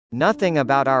Nothing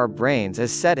about our brains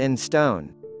is set in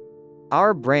stone.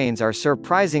 Our brains are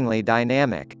surprisingly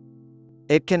dynamic.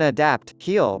 It can adapt,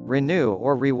 heal, renew,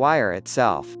 or rewire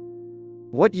itself.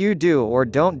 What you do or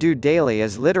don't do daily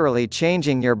is literally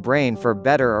changing your brain for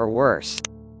better or worse.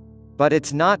 But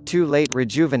it's not too late.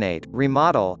 Rejuvenate,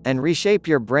 remodel, and reshape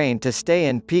your brain to stay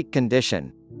in peak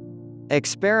condition.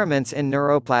 Experiments in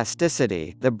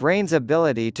neuroplasticity, the brain's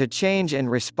ability to change in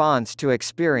response to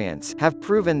experience, have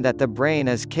proven that the brain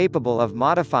is capable of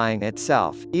modifying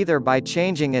itself, either by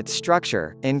changing its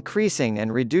structure, increasing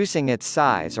and reducing its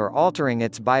size, or altering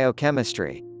its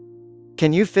biochemistry.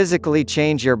 Can you physically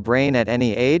change your brain at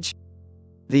any age?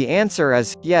 The answer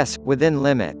is yes, within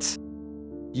limits.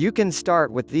 You can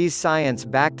start with these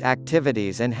science-backed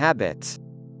activities and habits.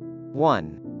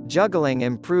 1. Juggling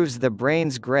improves the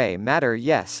brain's gray matter.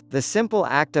 Yes, the simple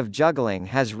act of juggling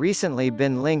has recently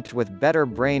been linked with better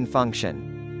brain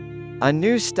function. A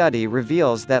new study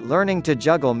reveals that learning to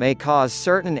juggle may cause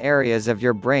certain areas of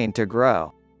your brain to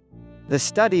grow. The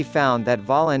study found that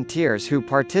volunteers who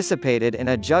participated in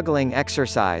a juggling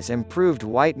exercise improved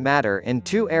white matter in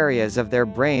 2 areas of their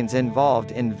brains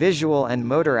involved in visual and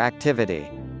motor activity.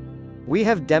 We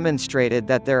have demonstrated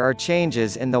that there are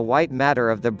changes in the white matter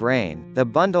of the brain, the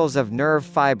bundles of nerve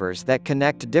fibers that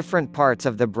connect different parts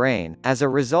of the brain, as a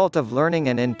result of learning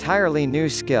an entirely new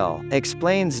skill,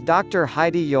 explains Dr.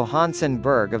 Heidi Johansson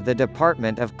Berg of the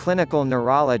Department of Clinical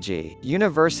Neurology,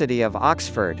 University of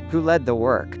Oxford, who led the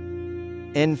work.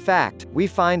 In fact, we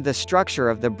find the structure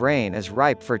of the brain is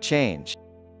ripe for change.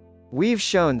 We've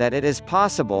shown that it is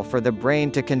possible for the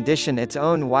brain to condition its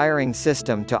own wiring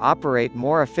system to operate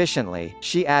more efficiently,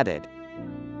 she added.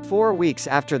 4 weeks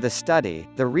after the study,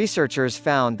 the researchers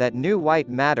found that new white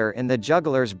matter in the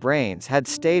jugglers' brains had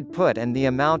stayed put and the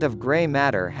amount of gray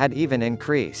matter had even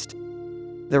increased.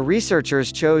 The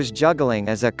researchers chose juggling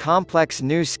as a complex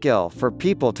new skill for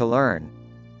people to learn.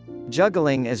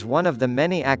 Juggling is one of the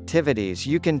many activities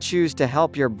you can choose to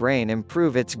help your brain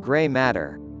improve its gray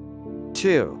matter.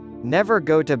 2. Never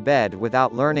go to bed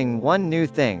without learning one new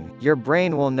thing. Your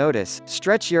brain will notice.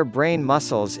 Stretch your brain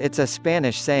muscles. It's a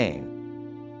Spanish saying.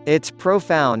 It's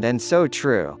profound and so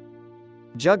true.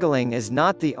 Juggling is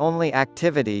not the only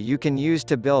activity you can use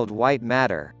to build white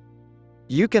matter.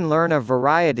 You can learn a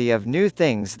variety of new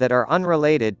things that are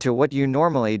unrelated to what you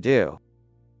normally do.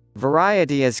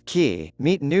 Variety is key.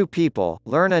 Meet new people,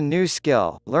 learn a new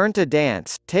skill, learn to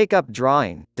dance, take up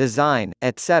drawing, design,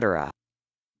 etc.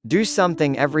 Do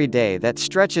something every day that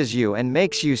stretches you and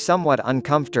makes you somewhat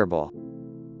uncomfortable.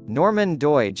 Norman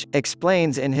Doidge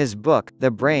explains in his book, The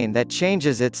Brain That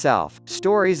Changes Itself,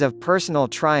 stories of personal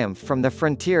triumph from the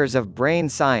frontiers of brain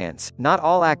science. Not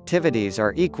all activities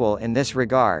are equal in this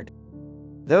regard.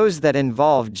 Those that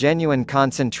involve genuine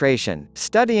concentration,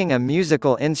 studying a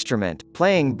musical instrument,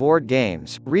 playing board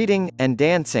games, reading, and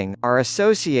dancing, are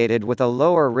associated with a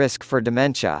lower risk for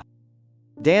dementia.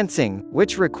 Dancing,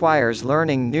 which requires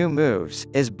learning new moves,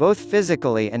 is both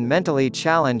physically and mentally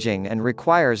challenging and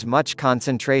requires much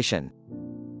concentration.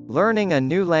 Learning a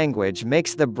new language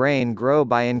makes the brain grow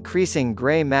by increasing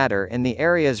gray matter in the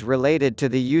areas related to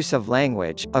the use of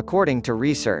language, according to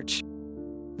research.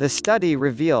 The study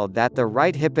revealed that the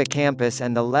right hippocampus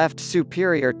and the left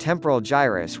superior temporal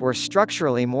gyrus were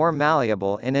structurally more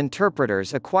malleable in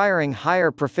interpreters acquiring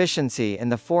higher proficiency in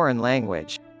the foreign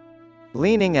language.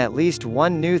 Learning at least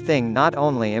one new thing not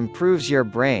only improves your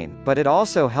brain, but it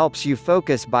also helps you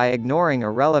focus by ignoring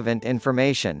irrelevant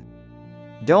information.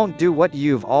 Don't do what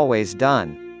you've always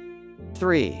done.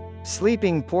 3.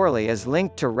 Sleeping poorly is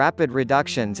linked to rapid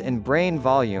reductions in brain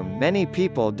volume. Many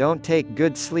people don't take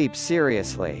good sleep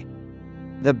seriously.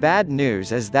 The bad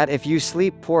news is that if you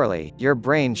sleep poorly, your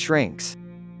brain shrinks.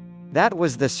 That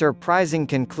was the surprising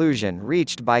conclusion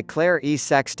reached by Claire E.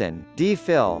 Sexton, D.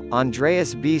 Phil,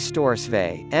 Andreas B.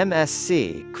 Storsvey,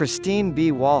 MSc, Christine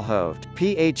B. Walhoeft,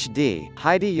 Ph.D.,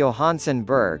 Heidi Johansson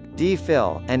Berg, D.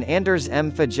 Phil, and Anders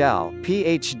M. Fagel,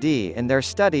 Ph.D. in their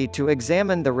study to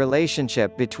examine the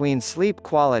relationship between sleep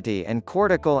quality and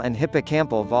cortical and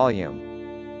hippocampal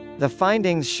volume. The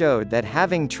findings showed that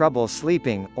having trouble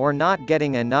sleeping, or not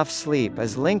getting enough sleep,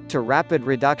 is linked to rapid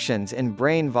reductions in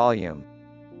brain volume.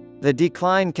 The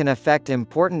decline can affect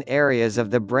important areas of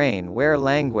the brain where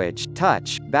language,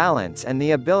 touch, balance, and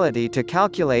the ability to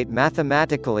calculate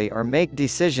mathematically or make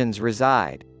decisions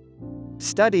reside.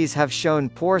 Studies have shown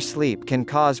poor sleep can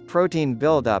cause protein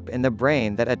buildup in the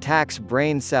brain that attacks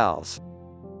brain cells.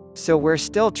 So we're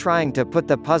still trying to put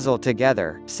the puzzle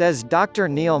together, says Dr.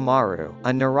 Neil Maru,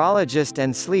 a neurologist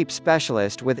and sleep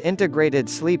specialist with Integrated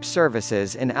Sleep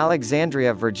Services in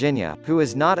Alexandria, Virginia, who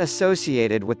is not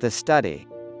associated with the study.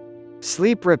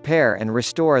 Sleep repair and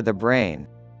restore the brain.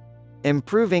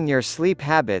 Improving your sleep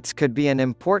habits could be an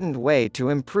important way to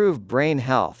improve brain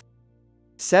health.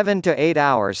 7 to 8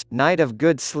 hours, night of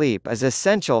good sleep is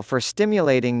essential for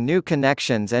stimulating new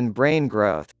connections and brain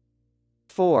growth.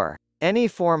 4. Any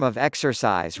form of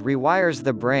exercise rewires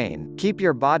the brain. Keep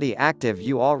your body active.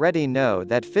 You already know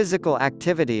that physical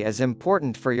activity is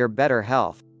important for your better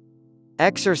health.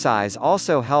 Exercise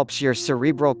also helps your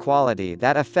cerebral quality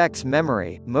that affects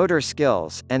memory, motor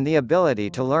skills, and the ability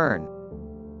to learn.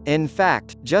 In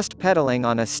fact, just pedaling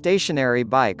on a stationary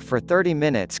bike for 30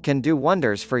 minutes can do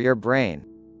wonders for your brain.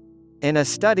 In a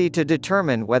study to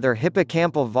determine whether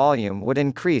hippocampal volume would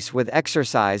increase with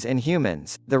exercise in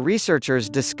humans, the researchers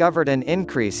discovered an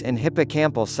increase in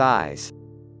hippocampal size.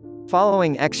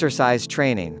 Following exercise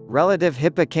training, relative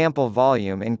hippocampal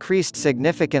volume increased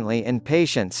significantly in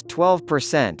patients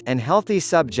 12% and healthy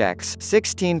subjects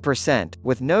 16%,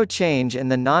 with no change in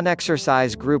the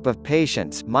non-exercise group of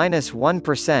patients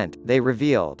 -1%, they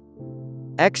revealed.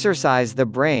 Exercise the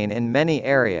brain in many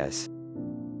areas.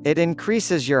 It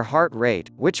increases your heart rate,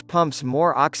 which pumps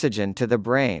more oxygen to the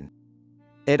brain.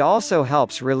 It also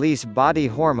helps release body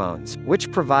hormones,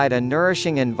 which provide a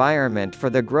nourishing environment for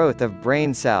the growth of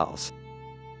brain cells.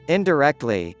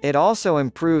 Indirectly, it also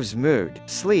improves mood,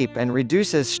 sleep, and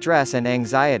reduces stress and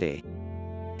anxiety.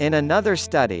 In another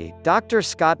study, Dr.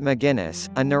 Scott McGinnis,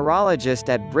 a neurologist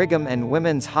at Brigham and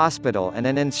Women's Hospital and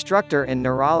an instructor in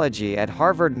neurology at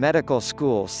Harvard Medical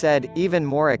School, said, even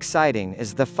more exciting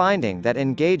is the finding that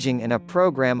engaging in a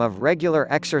program of regular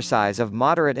exercise of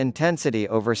moderate intensity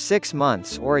over 6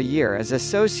 months or a year is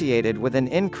associated with an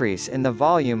increase in the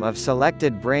volume of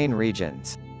selected brain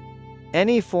regions.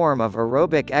 Any form of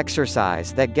aerobic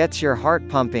exercise that gets your heart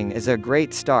pumping is a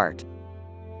great start.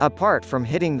 Apart from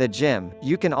hitting the gym,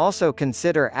 you can also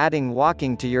consider adding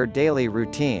walking to your daily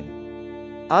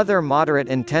routine. Other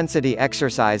moderate-intensity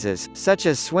exercises, such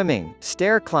as swimming,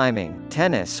 stair climbing,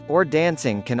 tennis, or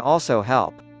dancing can also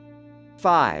help.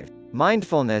 5.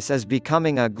 Mindfulness is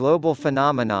becoming a global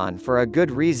phenomenon for a good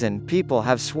reason. People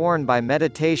have sworn by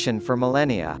meditation for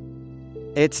millennia.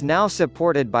 It's now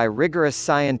supported by rigorous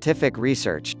scientific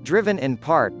research, driven in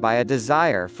part by a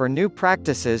desire for new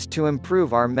practices to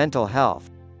improve our mental health.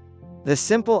 The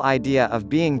simple idea of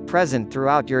being present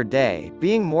throughout your day,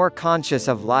 being more conscious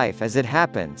of life as it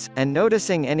happens, and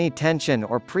noticing any tension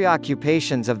or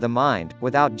preoccupations of the mind,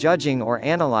 without judging or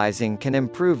analyzing, can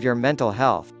improve your mental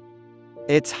health.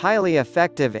 It's highly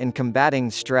effective in combating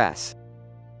stress.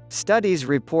 Studies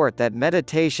report that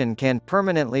meditation can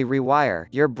permanently rewire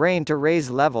your brain to raise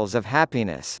levels of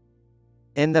happiness.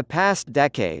 In the past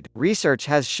decade, research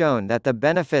has shown that the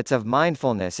benefits of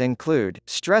mindfulness include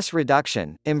stress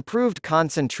reduction, improved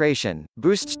concentration,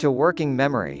 boosts to working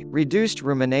memory, reduced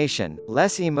rumination,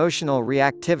 less emotional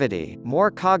reactivity, more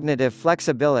cognitive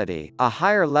flexibility, a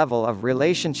higher level of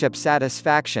relationship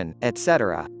satisfaction,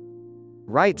 etc.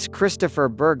 Writes Christopher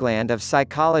Bergland of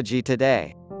Psychology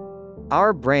Today.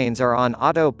 Our brains are on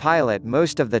autopilot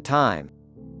most of the time.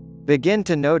 Begin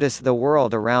to notice the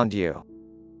world around you.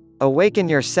 Awaken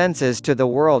your senses to the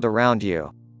world around you.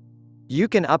 You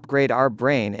can upgrade our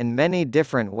brain in many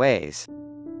different ways.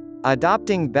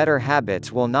 Adopting better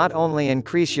habits will not only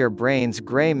increase your brain's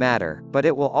gray matter, but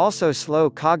it will also slow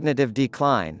cognitive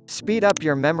decline, speed up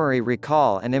your memory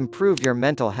recall, and improve your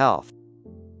mental health.